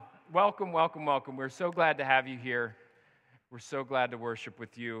Welcome, welcome, welcome. We're so glad to have you here. We're so glad to worship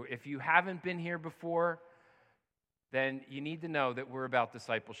with you. If you haven't been here before, then you need to know that we're about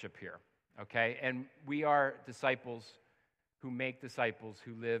discipleship here, okay? And we are disciples who make disciples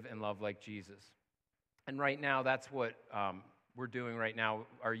who live and love like Jesus. And right now, that's what we're doing right now.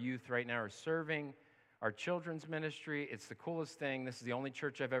 Our youth right now are serving our children's ministry. It's the coolest thing. This is the only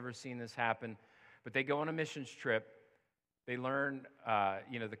church I've ever seen this happen. But they go on a missions trip. They learn,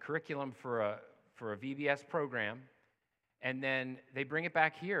 the curriculum for a VBS program, and then they bring it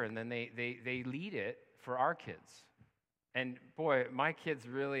back here, and then they lead it for our kids. And boy, my kids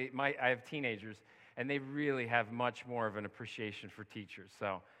really, I have teenagers, and they really have much more of an appreciation for teachers.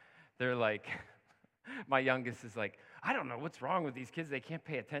 So they're like, my youngest is like, I don't know what's wrong with these kids. They can't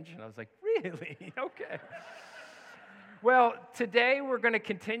pay attention. I was like, really? Okay. Well, today we're going to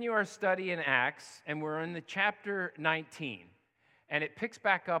continue our study in Acts, and we're in the chapter 19, and it picks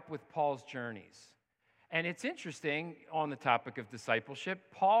back up with Paul's journeys. And it's interesting on the topic of discipleship.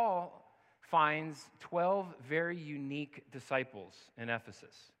 Paul finds 12 very unique disciples in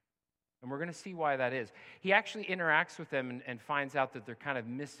Ephesus, and we're going to see why that is. He actually interacts with them and finds out that they're kind of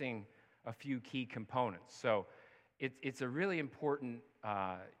missing a few key components. So it's a really important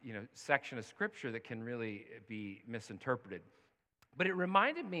section of Scripture that can really be misinterpreted. But it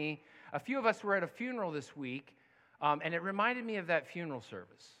reminded me, a few of us were at a funeral this week, and it reminded me of that funeral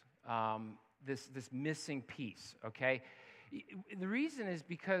service, this missing piece, okay? The reason is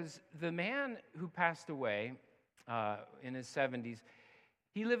because the man who passed away in his 70s,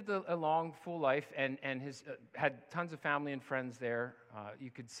 he lived a long, full life and had tons of family and friends there. You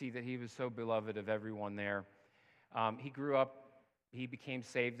could see that he was so beloved of everyone there. He grew up, he became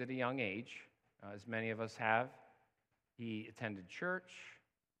saved at a young age, as many of us have. He attended church,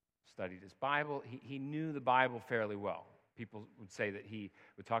 studied his Bible. He knew the Bible fairly well. People would say that he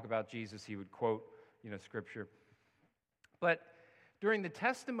would talk about Jesus, he would quote, Scripture. But during the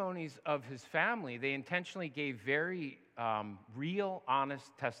testimonies of his family, they intentionally gave very real,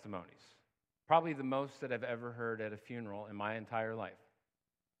 honest testimonies. Probably the most that I've ever heard at a funeral in my entire life.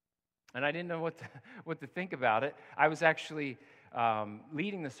 And I didn't know what to think about it. I was actually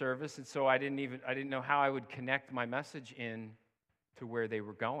leading the service, and so I didn't know how I would connect my message in to where they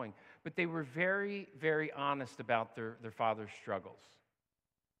were going. But they were very, very honest about their father's struggles.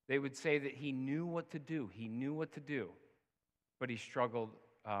 They would say that he knew what to do. He knew what to do, but he struggled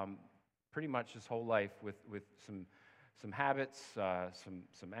pretty much his whole life with some habits,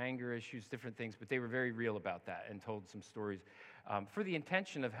 some anger issues, different things. But they were very real about that and told some stories for the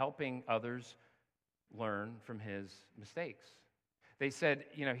intention of helping others learn from his mistakes. They said,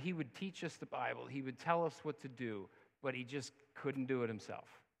 he would teach us the Bible. He would tell us what to do, but he just couldn't do it himself.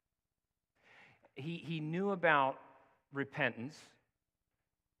 He knew about repentance,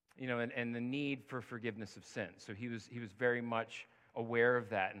 and the need for forgiveness of sin. So he was very much aware of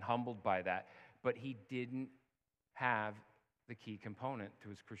that and humbled by that, but he didn't have the key component to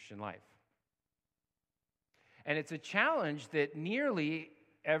his Christian life. And it's a challenge that nearly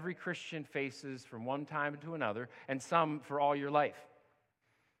every Christian faces from one time to another, and some for all your life.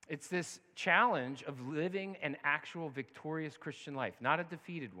 It's this challenge of living an actual victorious Christian life, not a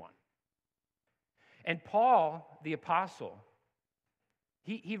defeated one. And Paul, the apostle,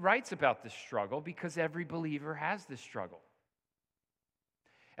 he writes about this struggle because every believer has this struggle.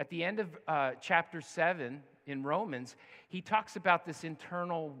 At the end of chapter 7 in Romans, he talks about this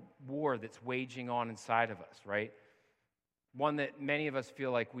internal war that's waging on inside of us, right? One that many of us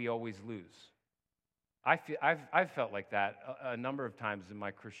feel like we always lose. I've felt like that a number of times in my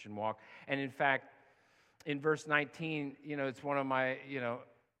Christian walk. And in fact, in verse 19, it's one of my,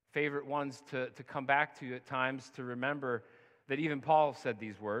 favorite ones to come back to at times to remember that even Paul said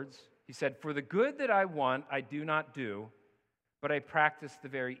these words. He said, "For the good that I want, I do not do, but I practice the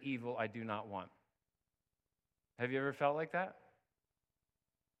very evil I do not want." Have you ever felt like that?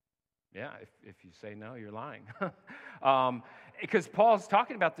 Yeah, if you say no, you're lying. Because Paul's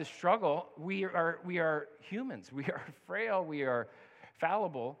talking about this struggle. We are humans. We are frail. We are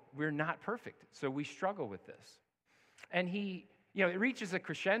fallible. We're not perfect. So we struggle with this. And it reaches a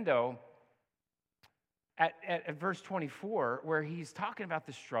crescendo at verse 24, where he's talking about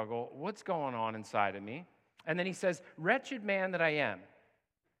the struggle, what's going on inside of me. And then he says, "Wretched man that I am."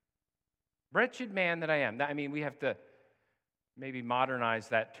 Wretched man that I am. I mean, we have to maybe modernize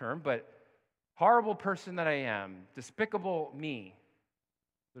that term, but horrible person that I am, despicable me.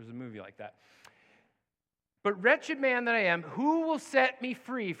 There's a movie like that. "But wretched man that I am, who will set me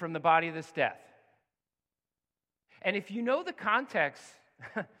free from the body of this death?" And if you know the context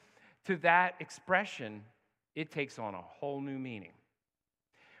to that expression, it takes on a whole new meaning.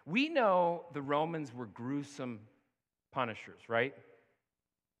 We know the Romans were gruesome punishers, right?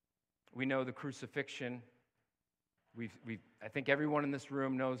 We know the crucifixion. I think everyone in this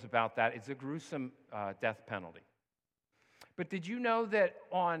room knows about that. It's a gruesome death penalty. But did you know that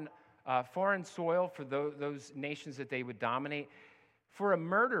on foreign soil, for those nations that they would dominate, for a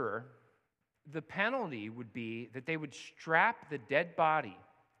murderer, the penalty would be that they would strap the dead body,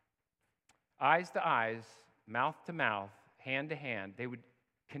 eyes to eyes, mouth to mouth, hand to hand. They would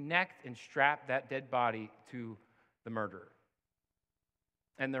connect and strap that dead body to the murderer.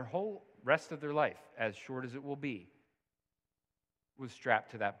 And their whole rest of their life, as short as it will be, was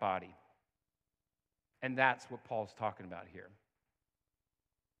strapped to that body. And that's what Paul's talking about here.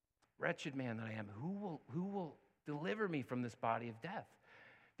 Wretched man that I am, who will deliver me from this body of death?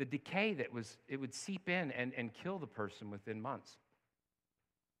 The decay it would seep in and kill the person within months.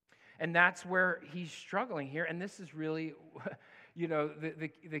 And that's where he's struggling here. And this is really,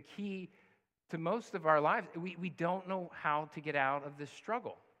 the key to most of our lives. We don't know how to get out of this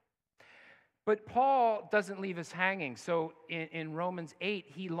struggle. But Paul doesn't leave us hanging. So in Romans 8,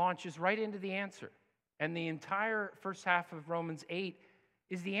 he launches right into the answer. And the entire first half of Romans 8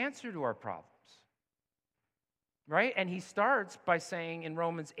 is the answer to our problems. Right? And he starts by saying in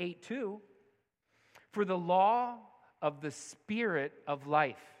Romans 8:2, for the law of the Spirit of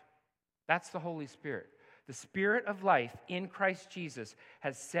life, that's the Holy Spirit. The Spirit of life in Christ Jesus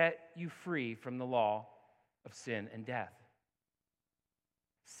has set you free from the law of sin and death.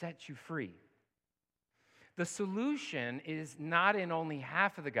 Set you free. The solution is not in only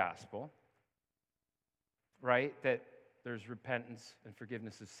half of the gospel, right? That there's repentance and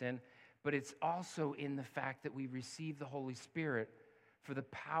forgiveness of sin, but it's also in the fact that we receive the Holy Spirit for the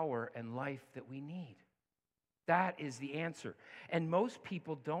power and life that we need. That is the answer. And most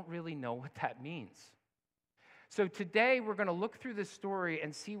people don't really know what that means. So today we're going to look through this story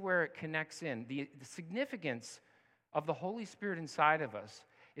and see where it connects in. The significance of the Holy Spirit inside of us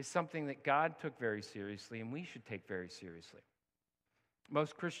is something that God took very seriously and we should take very seriously.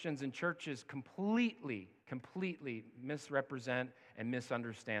 Most Christians and churches completely misrepresent and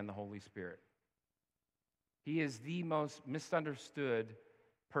misunderstand the Holy Spirit. He is the most misunderstood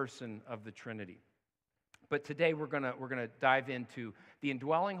person of the Trinity. But today we're going to dive into the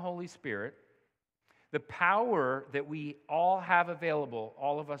indwelling Holy Spirit, the power that we all have available,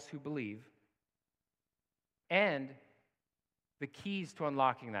 all of us who believe, and the keys to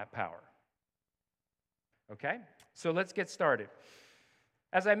unlocking that power. Okay? So let's get started.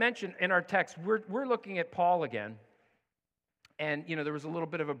 As I mentioned in our text, we're looking at Paul again. And, there was a little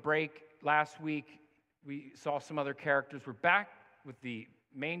bit of a break last week. We saw some other characters. We're back with the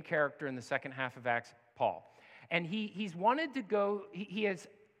main character in the second half of Acts, Paul. And he has wanted to go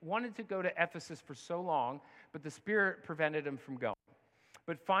to Ephesus for so long, but the Spirit prevented him from going.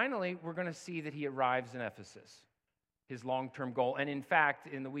 But finally, we're going to see that he arrives in Ephesus, his long-term goal. And in fact,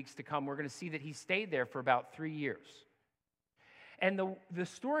 in the weeks to come, we're going to see that he stayed there for about 3 years. And the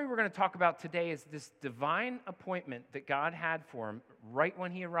story we're going to talk about today is this divine appointment that God had for him right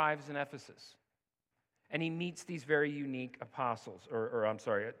when he arrives in Ephesus. And he meets these very unique apostles,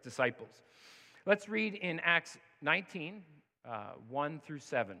 disciples. Let's read in Acts 19, 1 through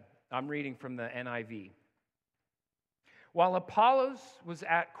 7. I'm reading from the NIV. While Apollos was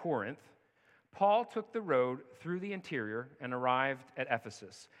at Corinth, Paul took the road through the interior and arrived at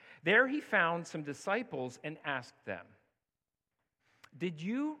Ephesus. There he found some disciples and asked them, did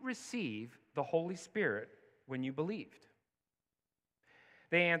you receive the Holy Spirit when you believed?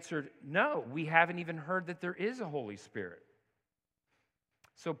 They answered, no, we haven't even heard that there is a Holy Spirit.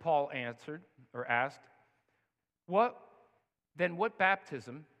 So Paul asked, what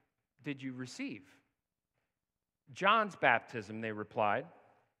baptism did you receive? John's baptism, they replied.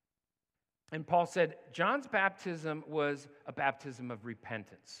 And Paul said, John's baptism was a baptism of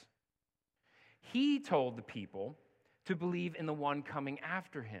repentance. He told the people to believe in the one coming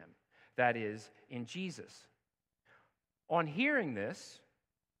after him, that is, in Jesus. On hearing this,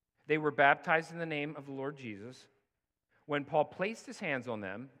 they were baptized in the name of the Lord Jesus. When Paul placed his hands on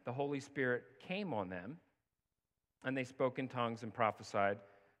them, the Holy Spirit came on them, and they spoke in tongues and prophesied.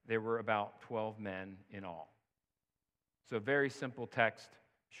 There were about 12 men in all. So very simple text.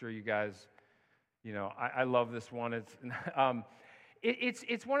 I'm sure you guys, I love this one.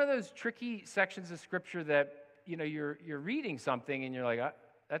 It's one of those tricky sections of Scripture that, you're reading something and you're like,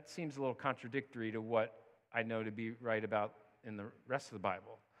 that seems a little contradictory to what I know to be right about in the rest of the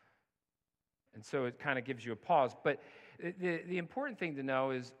Bible. And so it kind of gives you a pause. But the important thing to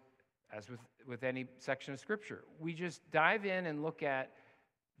know is, as with any section of Scripture, we just dive in and look at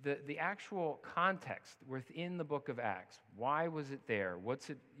the actual context within the book of Acts. Why was it there? What's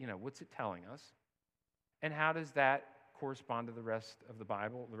it telling us? And how does that correspond to the rest of the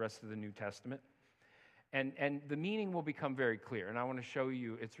Bible, the rest of the New Testament? And the meaning will become very clear. And I want to show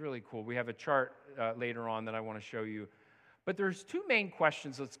you, it's really cool. We have a chart later on that I want to show you. But there's two main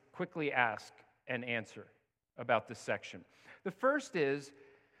questions let's quickly ask and answer about this section. The first is,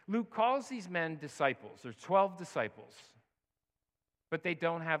 Luke calls these men disciples. There's 12 disciples, but they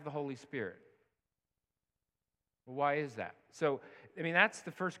don't have the Holy Spirit. Well, why is that? So, that's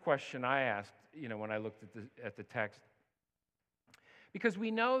the first question I asked, when I looked at the text. Because we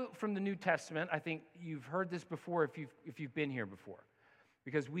know from the New Testament, I think you've heard this before if you've been here before.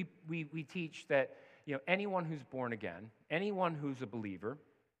 Because we teach that anyone who's born again, anyone who's a believer,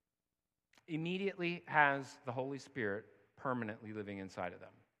 immediately has the Holy Spirit permanently living inside of them,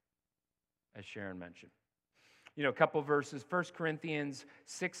 as Sharon mentioned. A couple verses. 1 Corinthians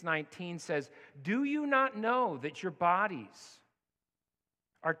 6:19 says, "Do you not know that your bodies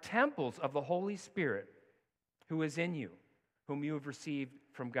are temples of the Holy Spirit who is in you, whom you have received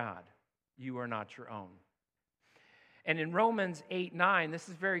from God? You are not your own." And in Romans 8:9, this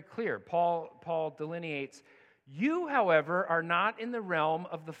is very clear. Paul delineates, "You, however, are not in the realm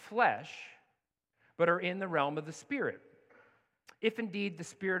of the flesh, but are in the realm of the Spirit, if indeed the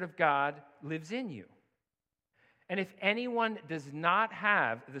Spirit of God lives in you. And if anyone does not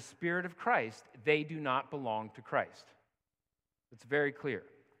have the Spirit of Christ, they do not belong to Christ." It's very clear.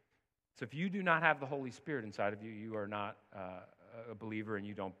 So if you do not have the Holy Spirit inside of you, you are not a believer and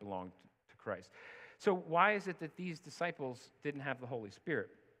you don't belong to Christ. So why is it that these disciples didn't have the Holy Spirit?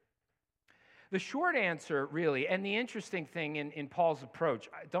 The short answer, really, and the interesting thing in Paul's approach,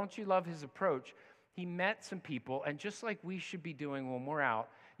 don't you love his approach? He met some people, and just like we should be doing when we're out,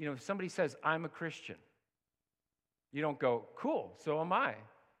 if somebody says, "I'm a Christian," you don't go, "Cool, so am I,"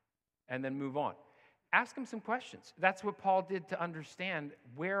 and then move on. Ask them some questions. That's what Paul did to understand,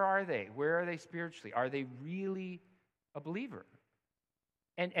 where are they? Where are they spiritually? Are they really a believer?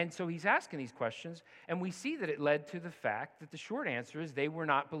 And so he's asking these questions, and we see that it led to the fact that the short answer is they were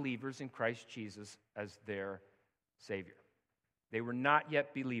not believers in Christ Jesus as their Savior. They were not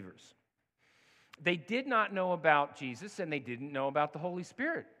yet believers. They did not know about Jesus, and they didn't know about the Holy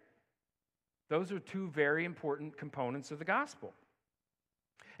Spirit. Those are two very important components of the gospel.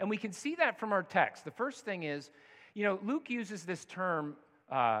 And we can see that from our text. The first thing is, Luke uses this term,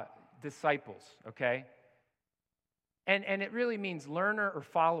 disciples, okay? And it really means learner or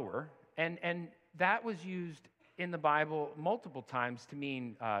follower. And that was used in the Bible multiple times to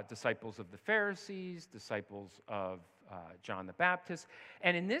mean disciples of the Pharisees, disciples of John the Baptist.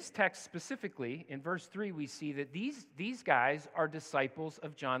 And in this text specifically, in verse 3, we see that these guys are disciples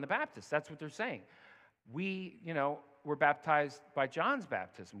of John the Baptist. That's what they're saying. We, were baptized by John's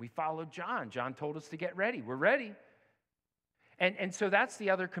baptism. We followed John. John told us to get ready. We're ready. And so that's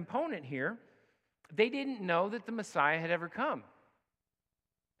the other component here. They didn't know that the Messiah had ever come.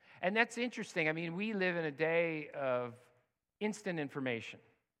 And that's interesting. We live in a day of instant information.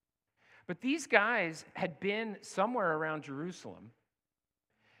 But these guys had been somewhere around Jerusalem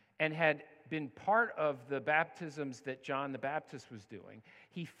and had been part of the baptisms that John the Baptist was doing.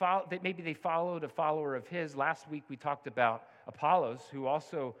 Maybe they followed a follower of his. Last week we talked about Apollos, who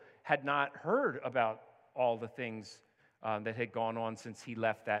also had not heard about all the things that had gone on since he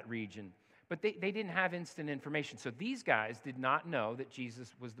left that region. But they didn't have instant information. So these guys did not know that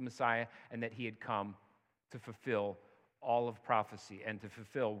Jesus was the Messiah and that he had come to fulfill all of prophecy and to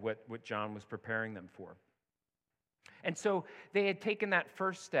fulfill what John was preparing them for. And so they had taken that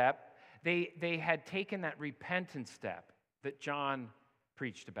first step. They had taken that repentance step that John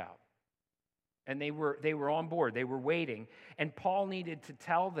preached about. And they were on board. They were waiting. And Paul needed to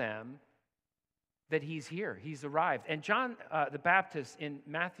tell them that he's here. He's arrived. And John the Baptist in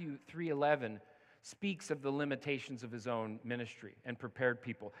Matthew 3:11 speaks of the limitations of his own ministry and prepared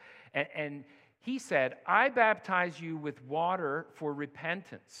people. And he said, "I baptize you with water for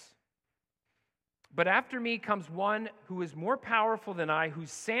repentance. But after me comes one who is more powerful than I,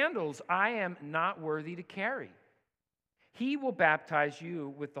 whose sandals I am not worthy to carry. He will baptize you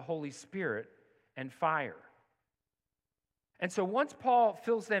with the Holy Spirit and fire." And so once Paul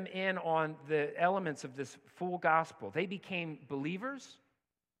fills them in on the elements of this full gospel, they became believers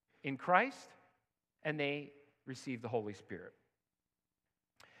in Christ, and they received the Holy Spirit.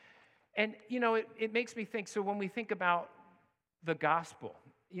 And, it makes me think, so when we think about the gospel,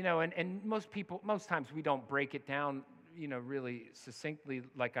 and most times we don't break it down, really succinctly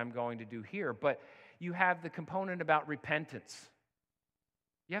like I'm going to do here, but you have the component about repentance.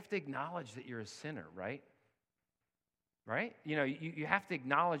 You have to acknowledge that you're a sinner, right? right? You have to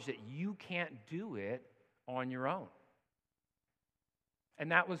acknowledge that you can't do it on your own.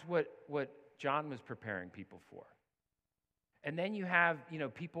 And that was what John was preparing people for. And then you have,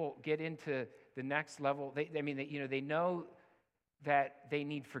 people get into the next level. They know that they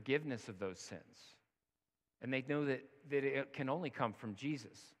need forgiveness of those sins. And they know that it can only come from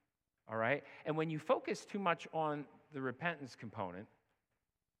Jesus, all right? And when you focus too much on the repentance component,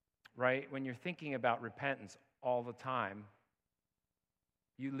 right, when you're thinking about repentance all the time,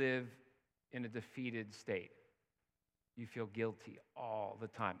 you live in a defeated state. You feel guilty all the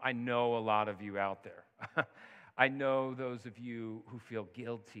time. I know a lot of you out there. I know those of you who feel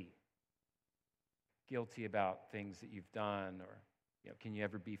guilty about things that you've done, or can you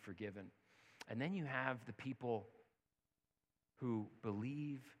ever be forgiven? And then you have the people who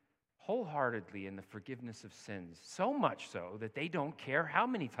believe wholeheartedly in the forgiveness of sins, so much so that they don't care how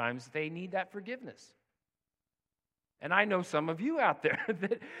many times they need that forgiveness. And I know some of you out there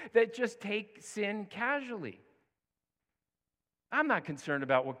that just take sin casually. I'm not concerned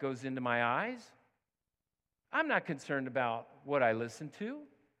about what goes into my eyes. I'm not concerned about what I listen to,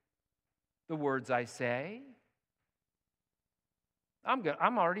 the words I say.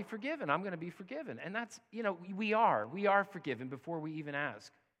 I'm already forgiven. I'm going to be forgiven. And that's, we are forgiven before we even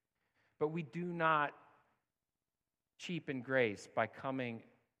ask. But we do not cheapen grace by coming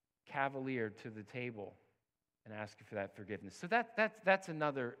cavalier to the table and asking for that forgiveness. So that's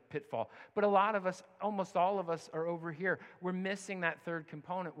another pitfall. But a lot of us, almost all of us, are over here. We're missing that third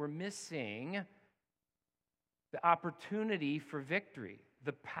component. We're missing the opportunity for victory,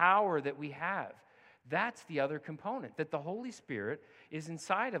 the power that we have. That's the other component, that the Holy Spirit is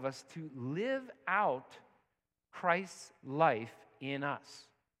inside of us to live out Christ's life in us.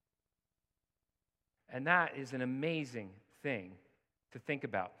 And that is an amazing thing to think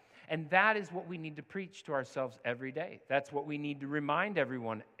about. And that is what we need to preach to ourselves every day. That's what we need to remind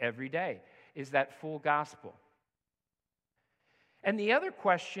everyone every day, is that full gospel. And the other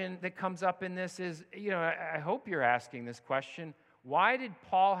question that comes up in this is, I hope you're asking this question, why did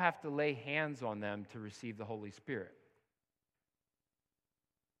Paul have to lay hands on them to receive the Holy Spirit?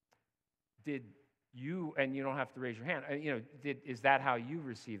 Did you, and you don't have to raise your hand, is that how you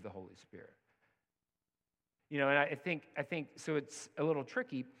received the Holy Spirit? And I think so it's a little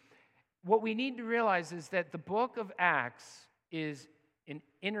tricky. What we need to realize is that the book of Acts is an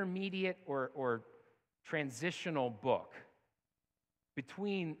intermediate or transitional book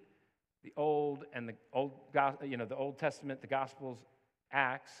between the Old and the Old Testament, the Gospels,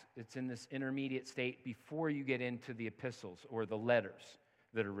 Acts. It's in this intermediate state before you get into the epistles or the letters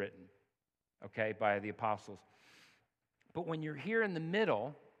that are written, okay, by the apostles. But when you're here in the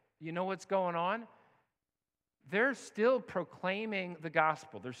middle, you know what's going on? They're still proclaiming the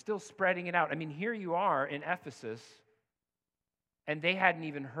gospel. They're still spreading it out. Here you are in Ephesus, and they hadn't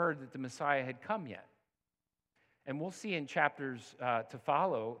even heard that the Messiah had come yet. And we'll see in chapters to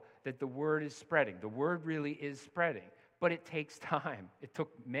follow that the word is spreading. The word really is spreading, but it takes time. It took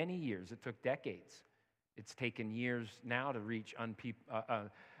many years. It took decades. It's taken years now to reach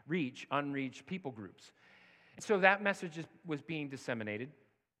unreached people groups. So that message was being disseminated.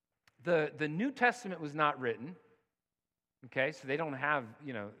 The New Testament was not written, okay? So they don't have,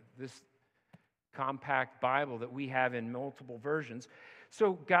 this compact Bible that we have in multiple versions.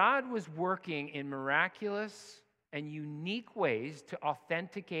 So God was working in miraculous and unique ways to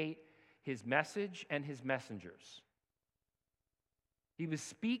authenticate his message and his messengers. He was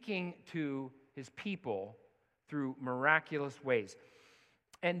speaking to his people through miraculous ways.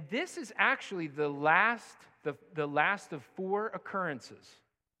 And this is actually the last of four occurrences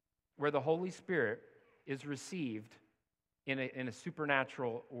where the Holy Spirit is received in a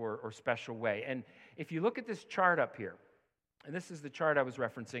supernatural or special way. And if you look at this chart up here, and this is the chart I was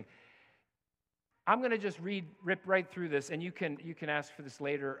referencing, I'm going to just rip right through this, and you can ask for this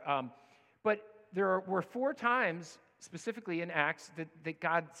later. But there were four times, specifically in Acts, that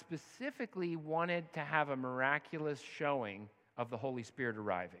God specifically wanted to have a miraculous showing of the Holy Spirit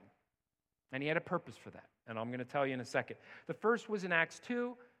arriving. And he had a purpose for that, and I'm going to tell you in a second. The first was in Acts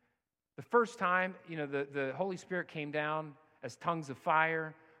 2. The first time, the Holy Spirit came down as tongues of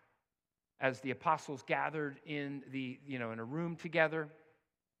fire, as the apostles gathered in in a room together,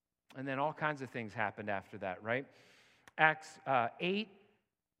 and then all kinds of things happened after that, right? Acts 8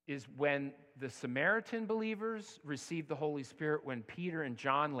 is when the Samaritan believers received the Holy Spirit when Peter and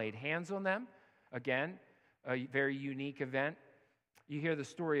John laid hands on them. Again, a very unique event. You hear the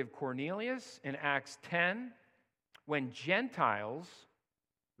story of Cornelius in Acts 10, when Gentiles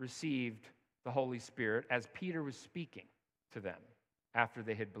received the Holy Spirit as Peter was speaking to them after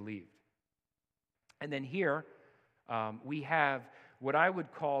they had believed. And then here, We have what I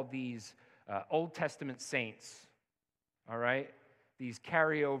would call these Old Testament saints, all right? These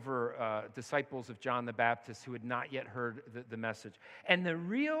carryover disciples of John the Baptist who had not yet heard the message. And the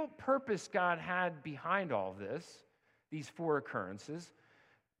real purpose God had behind all this, these four occurrences,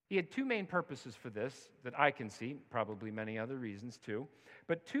 he had two main purposes for this that I can see, probably many other reasons too,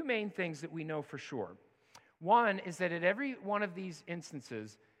 but two main things that we know for sure. One is that at every one of these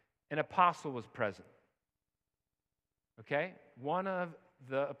instances, an apostle was present. Okay? One of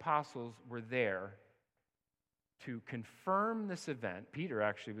the apostles were there to confirm this event. Peter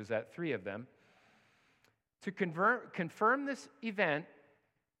actually was at 3 of them. To confirm this event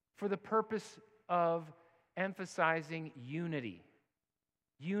for the purpose of emphasizing unity.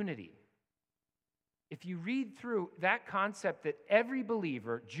 Unity. If you read through that concept that every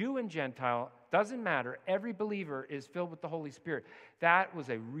believer, Jew and Gentile, doesn't matter, every believer is filled with the Holy Spirit, that was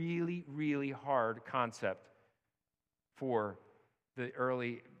a really, really hard concept for the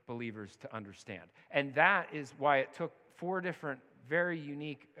early believers to understand. And that is why it took 4 different, very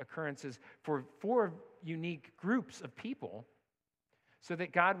unique occurrences for 4 unique groups of people so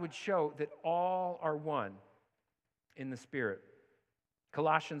that God would show that all are one in the Spirit.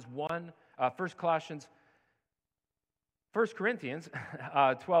 Colossians 1 Corinthians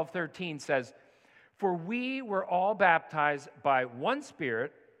 12:13 says, "For we were all baptized by one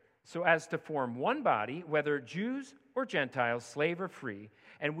Spirit, so as to form one body, whether Jews or Gentiles, slave or free,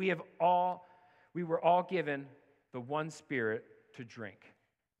 and we were all given the one Spirit to drink."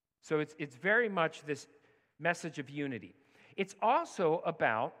 So it's very much this message of unity. It's also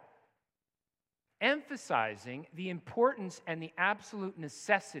about emphasizing the importance and the absolute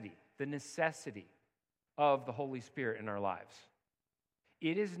necessity of the Holy Spirit in our lives.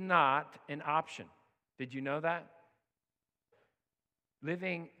 It is not an option. Did you know that?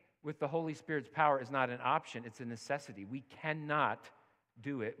 Living with the Holy Spirit's power is not an option, it's a necessity. We cannot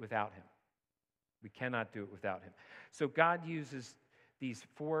do it without Him. We cannot do it without Him. So God uses these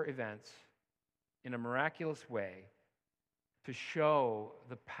 4 events in a miraculous way to show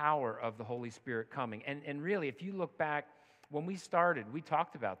the power of the Holy Spirit coming. And really, if you look back, when we started, we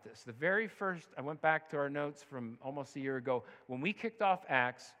talked about this. The very first, I went back to our notes from almost a year ago. When we kicked off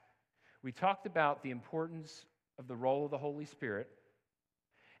Acts, we talked about the importance of the role of the Holy Spirit.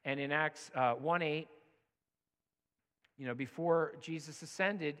 And in Acts 1:8, before Jesus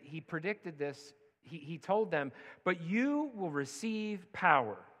ascended, he predicted this. He told them, "But you will receive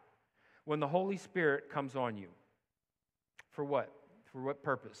power when the Holy Spirit comes on you." For what? For what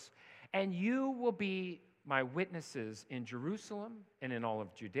purpose? "And you will be my witnesses in Jerusalem and in all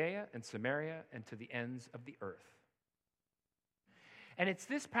of Judea and Samaria and to the ends of the earth." And it's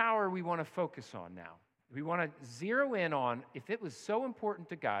this power we want to focus on now. We want to zero in on, if it was so important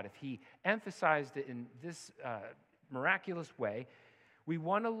to God, if He emphasized it in this miraculous way, we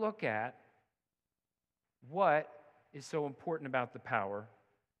want to look at what is so important about the power.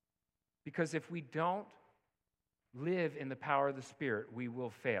 Because if we don't live in the power of the Spirit, we will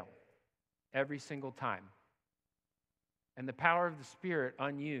fail every single time. And the power of the Spirit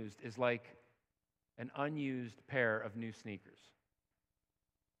unused is like an unused pair of new sneakers.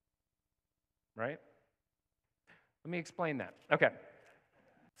 Right? Let me explain that. Okay.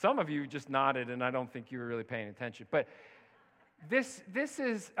 Some of you just nodded, and I don't think you were really paying attention. But this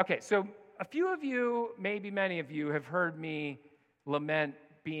is, okay, so a few of you, maybe many of you, have heard me lament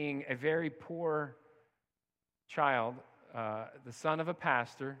being a very poor child, the son of a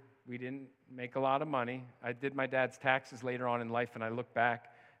pastor. We didn't make a lot of money. I did my dad's taxes later on in life, and I look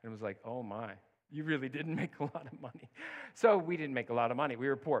back and was like, oh my, you really didn't make a lot of money. So we didn't make a lot of money. We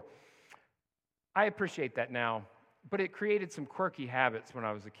were poor. I appreciate that now, but it created some quirky habits when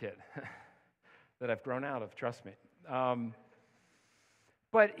I was a kid that I've grown out of, trust me.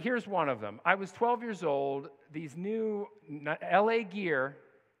 But here's one of them. I was 12 years old. These new LA Gear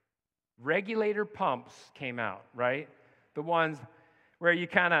regulator pumps came out, right? The ones where you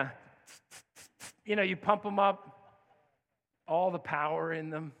kind of, you pump them up, all the power in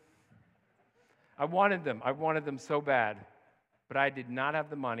them. I wanted them so bad, but I did not have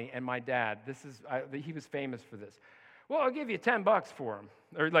the money. And my dad, he was famous for this. Well, I'll give you $10 for them,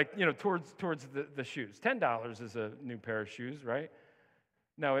 or towards the shoes. $10 is a new pair of shoes, right?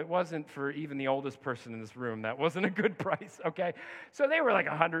 No, it wasn't for even the oldest person in this room. That wasn't a good price, okay? So they were like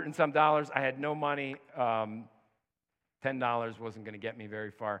 $100 and some. I had no money. $10 wasn't going to get me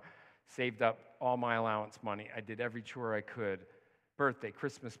very far. Saved up all my allowance money. I did every chore I could. Birthday,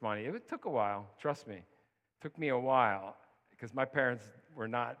 Christmas money. It took a while, trust me. It took me a while because my parents were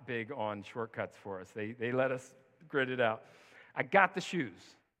not big on shortcuts for us. They let us grit it out. I got the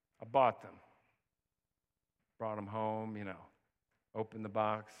shoes. I bought them. brought them home, opened the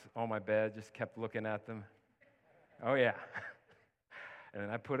box on my bed, just kept looking at them. Oh, yeah. And then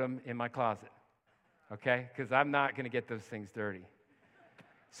I put them in my closet, okay? Because I'm not going to get those things dirty.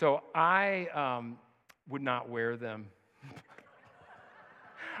 So I would not wear them.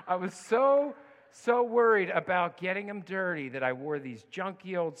 I was so worried about getting them dirty that I wore these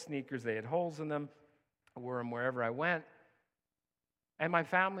junky old sneakers. They had holes in them. I wore them wherever I went. And my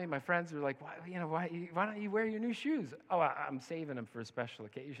family, my friends were like, why don't you wear your new shoes? Oh, I'm saving them for a special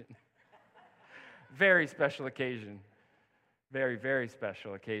occasion. Very special occasion. Very, very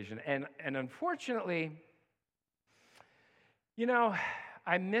special occasion. And unfortunately,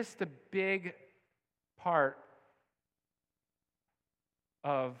 I missed a big part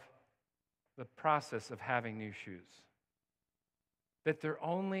of the process of having new shoes. That they're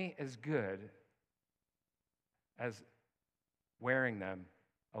only as good as wearing them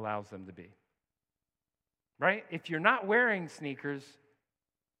allows them to be. Right? If you're not wearing sneakers,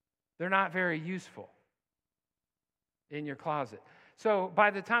 they're not very useful in your closet. So by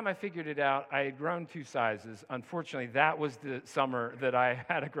the time I figured it out, I had grown 2 sizes. Unfortunately, that was the summer that I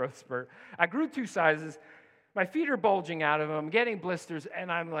had a growth spurt. I grew 2 sizes. My feet are bulging out of them, getting blisters,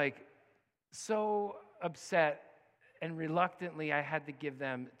 and I'm like so upset. And reluctantly, I had to give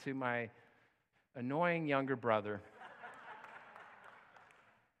them to my annoying younger brother,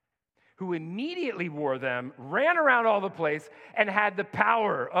 who immediately wore them, ran around all the place, and had the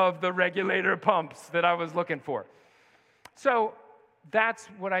power of the regulator pumps that I was looking for. So that's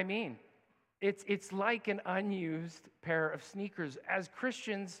what I mean. It's like an unused pair of sneakers. As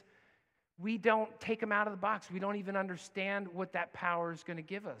Christians, we don't take them out of the box. We don't even understand what that power is going to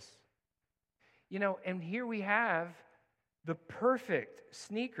give us. And here we have the perfect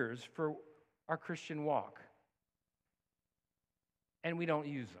sneakers for our Christian walk. And we don't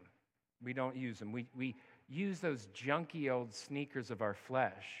use them. We don't use them. We use those junky old sneakers of our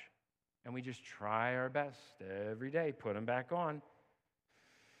flesh, and we just try our best every day, put them back on.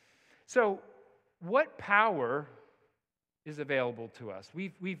 So what power is available to us?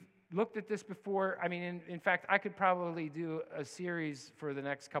 We've looked at this before. I mean, in fact, I could probably do a series for the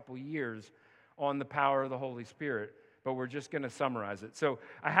next couple years on the power of the Holy Spirit, but we're just going to summarize it. So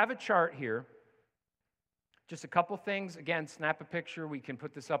I have a chart here. Just a couple things. Again, snap a picture. We can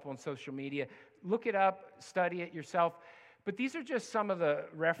put this up on social media. Look it up, study it yourself. But these are just some of the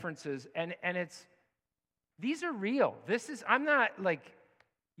references, and these are real. I'm not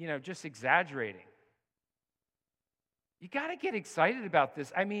just exaggerating. You got to get excited about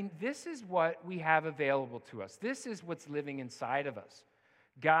this. I mean, this is what we have available to us. This is what's living inside of us.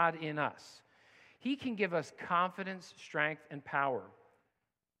 God in us. He can give us confidence, strength, and power.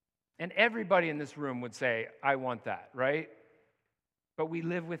 And everybody in this room would say, I want that, right? But we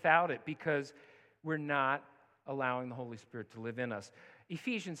live without it because we're not allowing the Holy Spirit to live in us.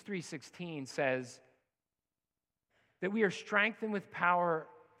 Ephesians 3:16 says that we are strengthened with power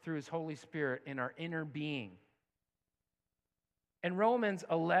through His Holy Spirit in our inner being. And Romans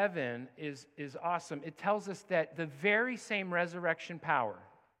 11 is awesome. It tells us that the very same resurrection power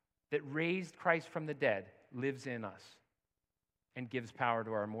that raised Christ from the dead lives in us and gives power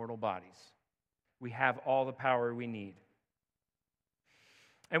to our mortal bodies. We have all the power we need.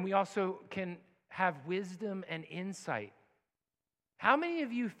 And we also can have wisdom and insight. How many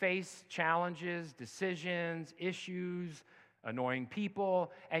of you face challenges, decisions, issues, annoying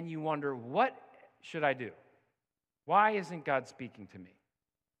people, and you wonder, what should I do? Why isn't God speaking to me?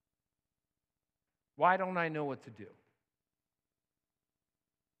 Why don't I know what to do?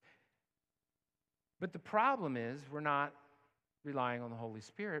 But the problem is we're not relying on the Holy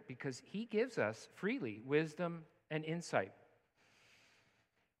Spirit because He gives us freely wisdom and insight.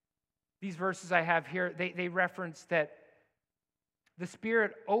 These verses I have here, they reference that the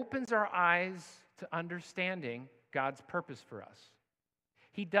Spirit opens our eyes to understanding God's purpose for us.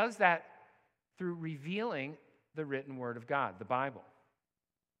 He does that through revealing the written Word of God, the Bible.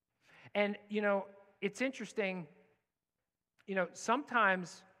 And, it's interesting,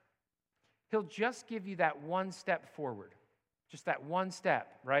 sometimes He'll just give you that one step forward. Just that one step,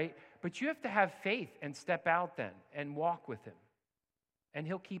 right? But you have to have faith and step out then and walk with Him. And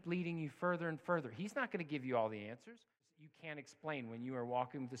He'll keep leading you further and further. He's not going to give you all the answers. You can't explain when you are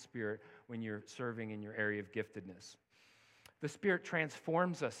walking with the Spirit, when you're serving in your area of giftedness. The Spirit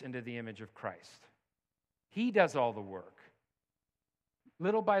transforms us into the image of Christ. He does all the work.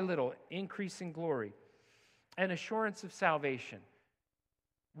 Little by little, increasing glory and assurance of salvation.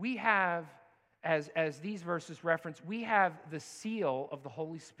 We have, as these verses reference, we have the seal of the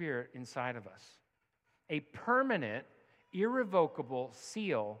Holy Spirit inside of us. A permanent, irrevocable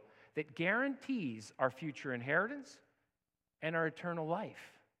seal that guarantees our future inheritance and our eternal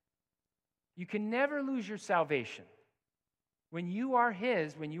life. You can never lose your salvation. When you are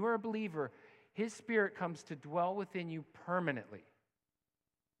His, when you are a believer, His Spirit comes to dwell within you permanently.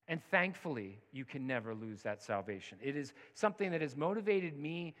 And thankfully, you can never lose that salvation. It is something that has motivated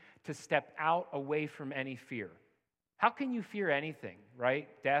me to step out away from any fear. How can you fear anything, right?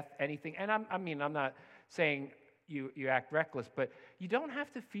 Death, anything. And I'm not saying you act reckless, but you don't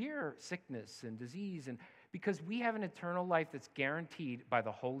have to fear sickness and disease, and because we have an eternal life that's guaranteed by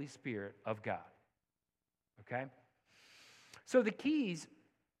the Holy Spirit of God. Okay? So the keys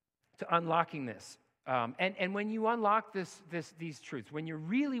to unlocking this, and when you unlock these truths, when you're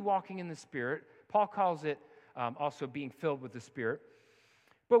really walking in the Spirit, Paul calls it also being filled with the Spirit.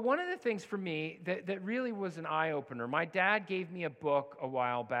 But one of the things for me that really was an eye-opener, my dad gave me a book a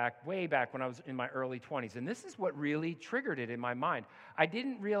while back, way back when I was in my early 20s, and this is what really triggered it in my mind. I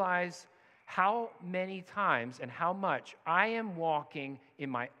didn't realize how many times and how much I am walking in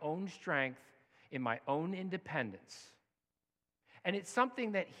my own strength, in my own independence. And it's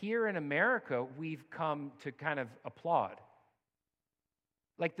something that here in America we've come to kind of applaud.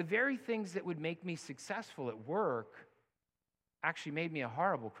 Like the very things that would make me successful at work actually made me a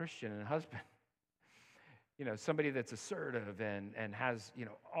horrible Christian and husband. Somebody that's assertive and has,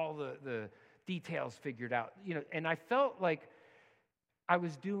 all the details figured out. And I felt like I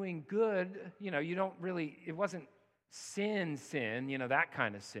was doing good. It wasn't sin, that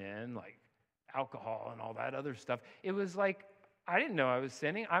kind of sin, like alcohol and all that other stuff. It was like, I didn't know I was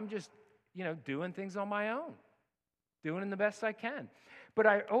sinning. I'm just, doing things on my own, doing the best I can. But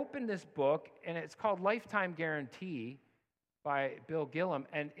I opened this book, and it's called Lifetime Guarantee by Bill Gillum,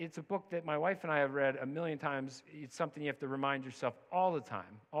 and it's a book that my wife and I have read a million times. It's something you have to remind yourself all the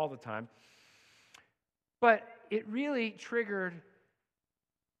time. But it really triggered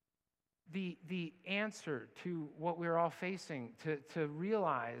the answer to what we're all facing, to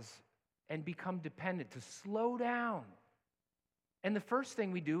realize and become dependent, to slow down. And the first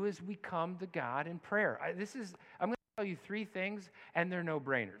thing we do is we come to God in prayer. I'm going to tell you 3 things, and they're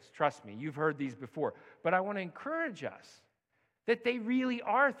no-brainers. Trust me, you've heard these before. But I want to encourage us that they really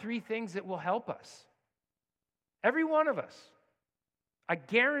are 3 things that will help us. Every one of us. I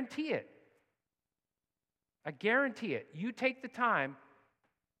guarantee it. You take the time,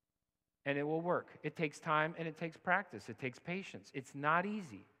 and it will work. It takes time, and it takes practice. It takes patience. It's not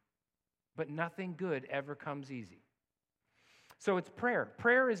easy, but nothing good ever comes easy. So it's prayer.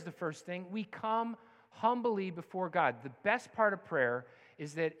 Prayer is the first thing. We come humbly before God. The best part of prayer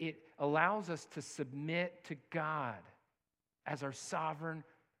is that it allows us to submit to God as our sovereign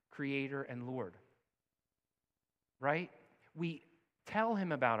creator and Lord. Right? We tell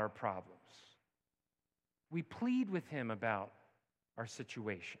Him about our problems. We plead with Him about our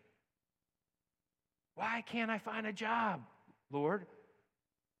situation. Why can't I find a job, Lord?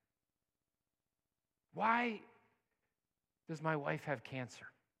 Why does my wife have cancer?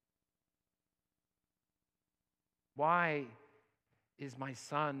 Why is my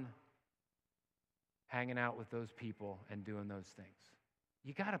son hanging out with those people and doing those things?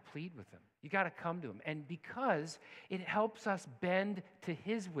 You got to plead with Him. You got to come to Him. And because it helps us bend to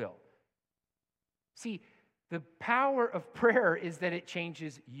His will. See, the power of prayer is that it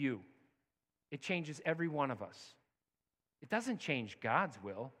changes you. It changes every one of us. It doesn't change God's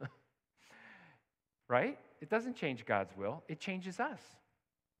will. Right? It doesn't change God's will. It changes us.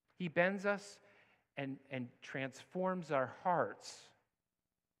 He bends us and transforms our hearts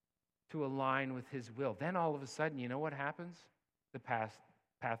to align with His will. Then all of a sudden, you know what happens? The path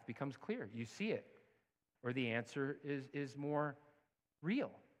becomes clear. You see it. Or the answer is more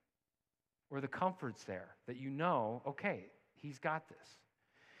real. Or the comfort's there that you know, okay, He's got this.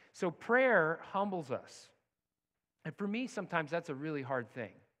 So prayer humbles us. And for me, sometimes that's a really hard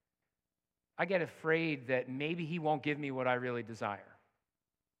thing. I get afraid that maybe He won't give me what I really desire.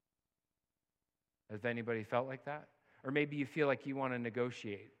 Has anybody felt like that? Or maybe you feel like you want to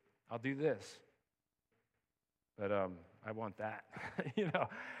negotiate. I'll do this, but I want that.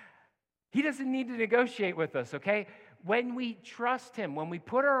 He doesn't need to negotiate with us, okay? When we trust Him, when we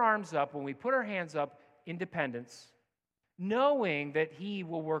put our arms up, when we put our hands up in dependence, knowing that He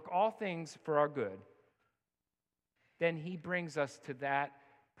will work all things for our good, then He brings us to that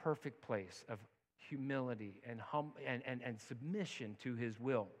perfect place of humility and submission to His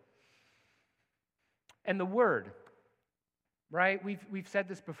will. And the Word, right? We've said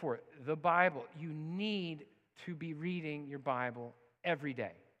this before. The Bible, you need to be reading your Bible every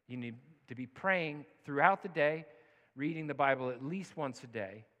day. You need to be praying throughout the day, reading the Bible at least once a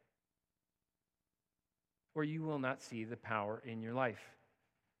day, or you will not see the power in your life.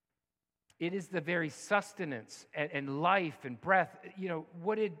 It is the very sustenance and life and breath. You know,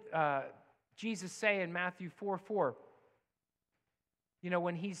 what did Jesus say in Matthew 4:4? You know,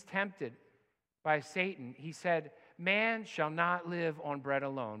 when he's tempted by Satan, he said, "Man shall not live on bread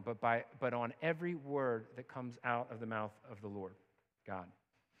alone, but on every word that comes out of the mouth of the Lord God."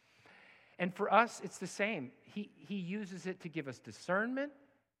 And for us, it's the same. He uses it to give us discernment,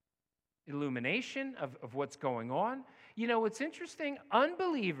 illumination of what's going on. You know, what's interesting,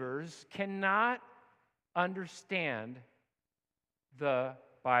 unbelievers cannot understand the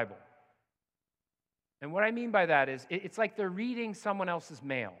Bible. And what I mean by that is, it's like they're reading someone else's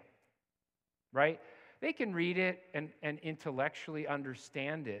mail, right? They can read it and intellectually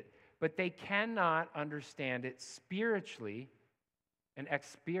understand it, but they cannot understand it spiritually and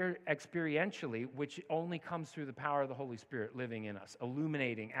experientially, which only comes through the power of the Holy Spirit living in us,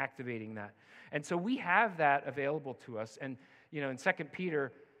 illuminating, activating that. And so we have that available to us. And, you know, in 2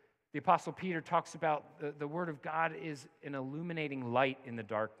 Peter, the Apostle Peter talks about the Word of God is an illuminating light in the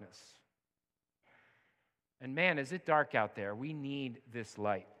darkness. And man, is it dark out there? We need this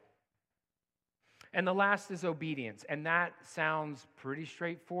light. And the last is obedience. And that sounds pretty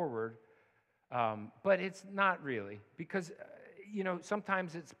straightforward, but it's not really. Because, you know,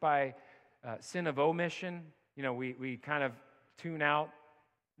 sometimes it's by sin of omission. You know, we kind of tune out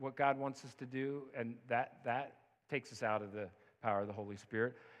what God wants us to do, and that takes us out of the power of the Holy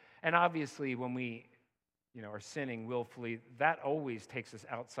Spirit. And obviously, when we, you know, are sinning willfully, that always takes us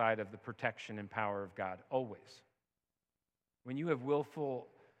outside of the protection and power of God, always. When you have willful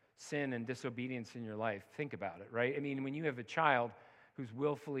sin and disobedience in your life, think about it, right? I mean, when you have a child who's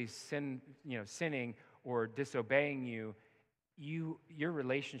willfully sinning or disobeying you, your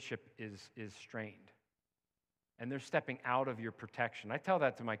relationship is strained. And they're stepping out of your protection. I tell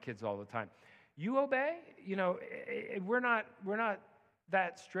that to my kids all the time. You obey, you know, we're not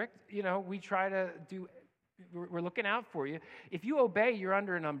that strict. You know, we try to do, we're looking out for you. If you obey, you're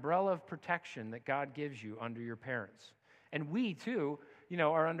under an umbrella of protection that God gives you under your parents. And we too, you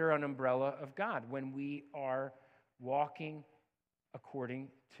know, are under an umbrella of God when we are walking according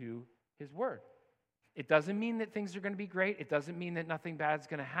to His Word. It doesn't mean that things are going to be great. It doesn't mean that nothing bad is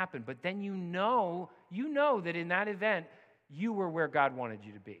going to happen. But then you know that in that event, you were where God wanted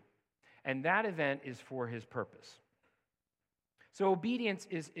you to be. And that event is for His purpose. So obedience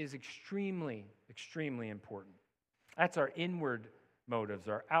is extremely, extremely important. That's our inward motives,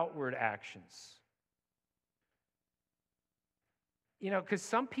 our outward actions. You know, because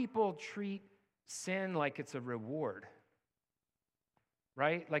some people treat sin like it's a reward.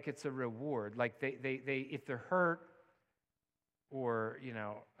 Right? Like it's a reward. Like they if they're hurt or, you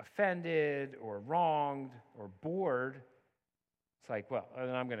know, offended or wronged or bored, it's like, well,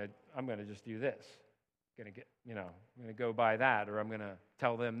 I'm gonna just do this. I'm gonna go buy that, or I'm gonna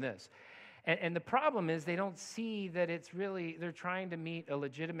tell them this. And the problem is they don't see that it's really, they're trying to meet a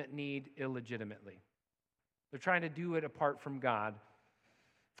legitimate need illegitimately. They're trying to do it apart from God.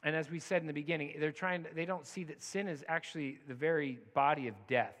 And as we said in the beginning, they don't see that sin is actually the very body of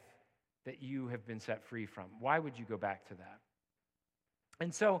death that you have been set free from. Why would you go back to that?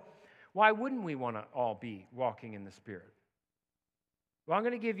 And so, why wouldn't we want to all be walking in the Spirit? Well, I'm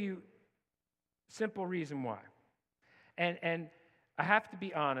going to give you a simple reason why. And I have to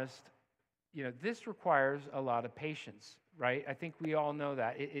be honest, you know, this requires a lot of patience, right? I think we all know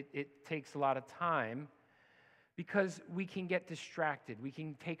that. It takes a lot of time, because we can get distracted. We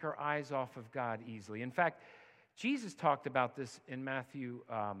can take our eyes off of God easily. In fact, Jesus talked about this in Mark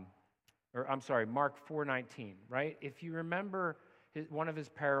 4:19, right? If you remember one of his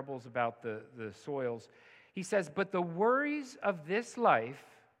parables about the soils, he says, "But the worries of this life,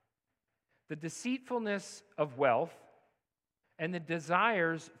 the deceitfulness of wealth, and the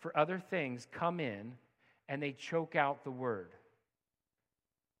desires for other things come in, and they choke out the word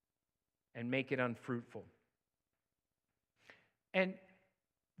and make it unfruitful." And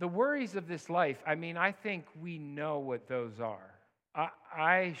the worries of this life, I mean, I think we know what those are.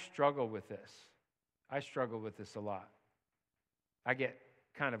 I struggle with this. I struggle with this a lot. I get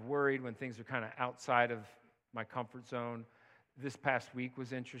kind of worried when things are kind of outside of my comfort zone. This past week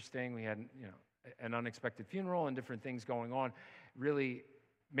was interesting. We had, you know, an unexpected funeral and different things going on. Really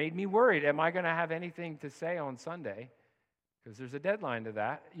made me worried. Am I going to have anything to say on Sunday? Because there's a deadline to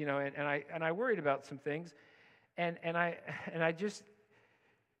that, you know. And I worried about some things. And I just,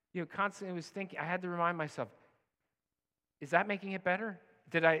 you know, constantly was thinking, I had to remind myself, is that making it better?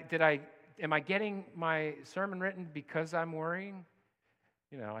 Am I getting my sermon written because I'm worrying?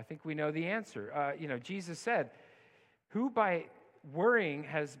 You know, I think we know the answer. You know, Jesus said, who by worrying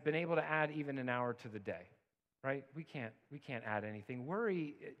has been able to add even an hour to the day, right? We can't add anything.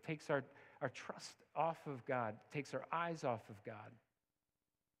 Worry takes our our trust off of God, takes our eyes off of God.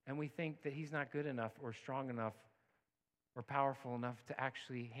 And we think that he's not good enough or strong enough or powerful enough to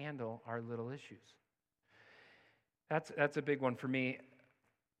actually handle our little issues. That's a big one for me.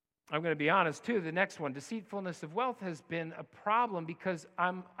 I'm going to be honest, too. The next one, deceitfulness of wealth, has been a problem because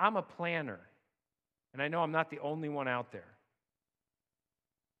I'm a planner. And I know I'm not the only one out there.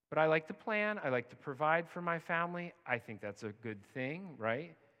 But I like to plan. I like to provide for my family. I think that's a good thing,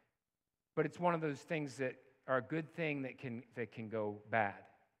 right? But it's one of those things that are a good thing that can go bad.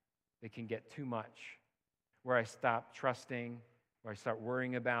 They can get too much, where I stop trusting, where I start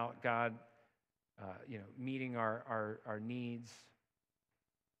worrying about God, meeting our needs.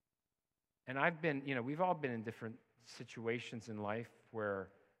 And we've all been in different situations in life where,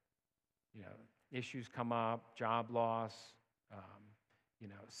 issues come up, job loss,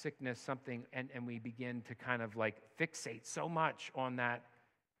 sickness, something, and we begin to kind of like fixate so much on that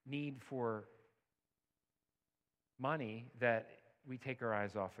need for money that we take our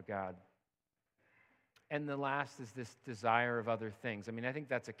eyes off of God. And the last is this desire of other things. I mean, I think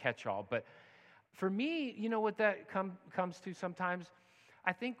that's a catch-all, but for me, you know what that comes to sometimes?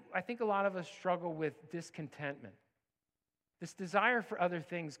 I think a lot of us struggle with discontentment. This desire for other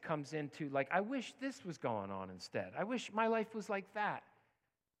things comes into, like, I wish this was going on instead. I wish my life was like that.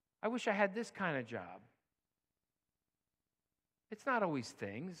 I wish I had this kind of job. It's not always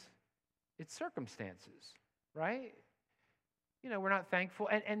things. It's circumstances, right? We're not thankful.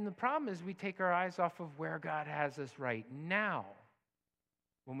 And the problem is we take our eyes off of where God has us right now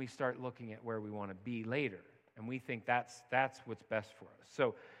when we start looking at where we want to be later. And we think that's what's best for us.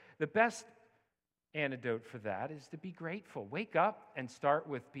 So the best antidote for that is to be grateful. Wake up and start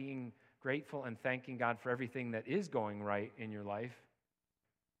with being grateful and thanking God for everything that is going right in your life.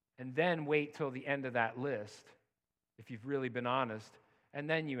 And then wait till the end of that list, if you've really been honest, and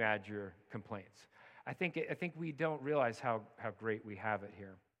then you add your complaints. I think we don't realize how great we have it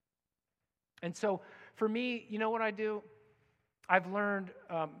here. And so for me, you know what I do? I've learned,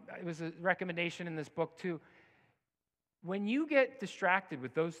 it was a recommendation in this book too, when you get distracted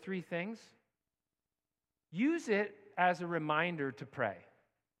with those three things, use it as a reminder to pray,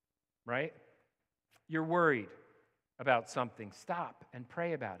 right? You're worried about something, stop and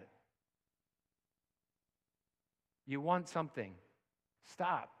pray about it. You want something,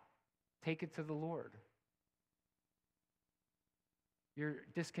 stop, take it to the Lord. You're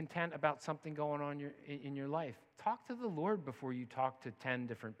discontent about something going on in your life. Talk to the Lord before you talk to 10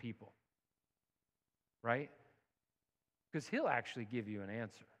 different people, right? Because he'll actually give you an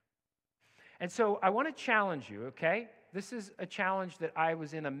answer. And so I want to challenge you, okay? This is a challenge that I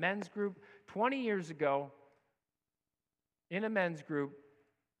was in a men's group 20 years ago, in a men's group,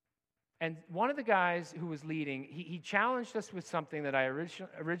 and one of the guys who was leading, he challenged us with something that I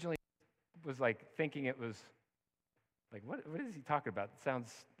originally was like thinking it was like, what is he talking about? It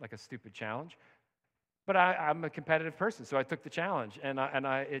sounds like a stupid challenge. But I'm a competitive person, so I took the challenge, and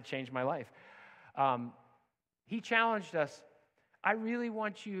it changed my life. He challenged us, I really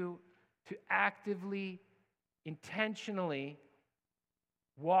want you to actively, intentionally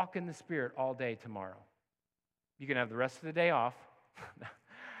walk in the Spirit all day tomorrow. You can have the rest of the day off.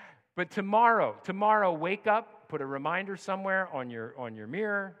 But tomorrow, wake up, put a reminder somewhere on your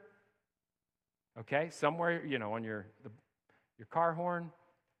mirror, okay? Somewhere, on your car horn,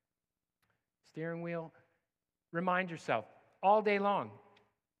 steering wheel. Remind yourself all day long.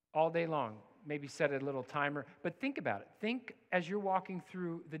 Maybe set a little timer, but think about it. Think as you're walking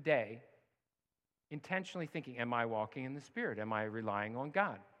through the day, intentionally thinking, am I walking in the Spirit? Am I relying on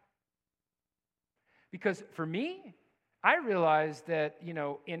God? Because for me, I realized that,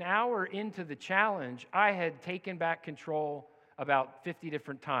 an hour into the challenge, I had taken back control about 50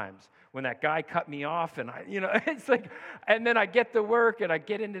 different times. When that guy cut me off and it's like, and then I get to work and I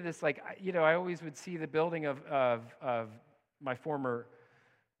get into this, like, I always would see the building of my former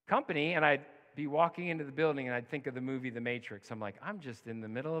company, and I'd be walking into the building and I'd think of the movie The Matrix. I'm like, I'm just in the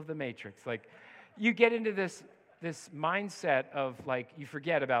middle of the Matrix. Like, you get into this mindset of, like, you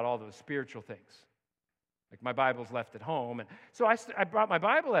forget about all those spiritual things. Like, my Bible's left at home. And so I brought my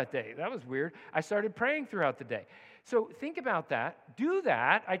Bible that day. That was weird. I started praying throughout the day. So think about that. Do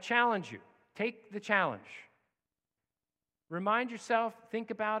that. I challenge you. Take the challenge. Remind yourself,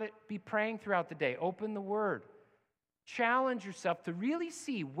 think about it, be praying throughout the day. Open the Word. Challenge yourself to really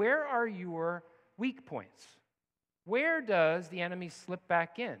see, where are your weak points? Where does the enemy slip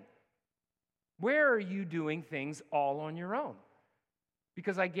back in? Where are you doing things all on your own?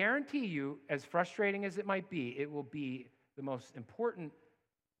 Because I guarantee you, as frustrating as it might be, it will be the most important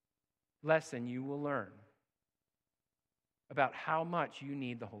lesson you will learn about how much you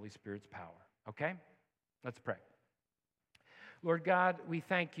need the Holy Spirit's power. Okay? Let's pray. Lord God, we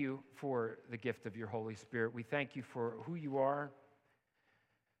thank you for the gift of your Holy Spirit. We thank you for who you are,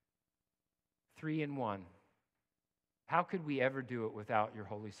 3 in 1. How could we ever do it without your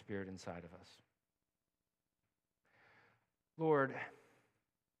Holy Spirit inside of us? Lord,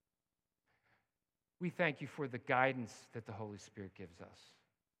 we thank you for the guidance that the Holy Spirit gives us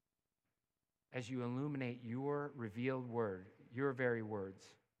as you illuminate your revealed word, your very words.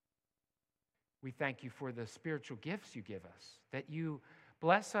 We thank you for the spiritual gifts you give us, that you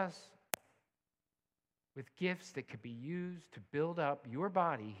bless us with gifts that could be used to build up your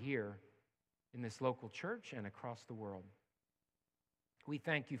body here in this local church and across the world. We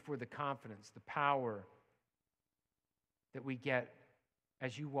thank you for the confidence, the power that we get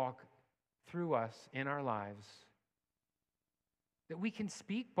as you walk through us in our lives, that we can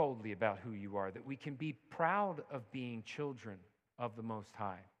speak boldly about who you are, that we can be proud of being children of the Most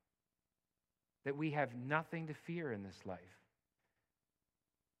High, that we have nothing to fear in this life.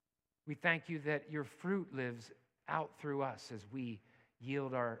 We thank you that your fruit lives out through us as we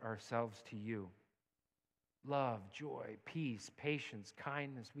yield ourselves to you. Love, joy, peace, patience,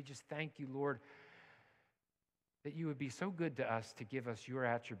 kindness. We just thank you, Lord, that you would be so good to us to give us your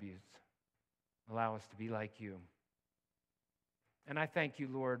attributes. Allow us to be like you. And I thank you,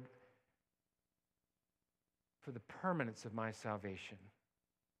 Lord, for the permanence of my salvation.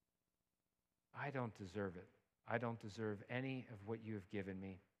 I don't deserve it. I don't deserve any of what you have given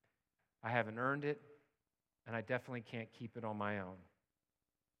me. I haven't earned it, and I definitely can't keep it on my own.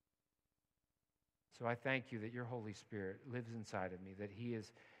 So I thank you that your Holy Spirit lives inside of me, that he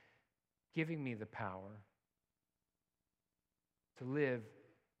is giving me the power to live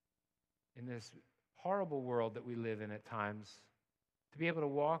in this horrible world that we live in at times, to be able to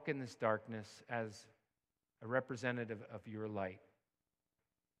walk in this darkness as a representative of your light.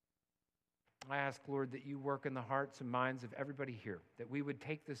 I ask, Lord, that you work in the hearts and minds of everybody here, that we would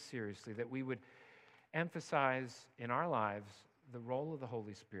take this seriously, that we would emphasize in our lives the role of the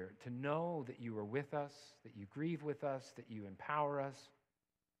Holy Spirit, to know that you are with us, that you grieve with us, that you empower us,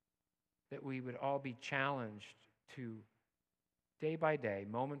 that we would all be challenged to, day by day,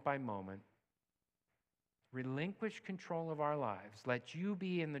 moment by moment, relinquish control of our lives. Let you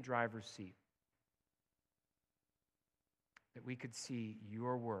be in the driver's seat, that we could see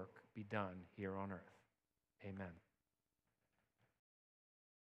your work be done here on earth. Amen.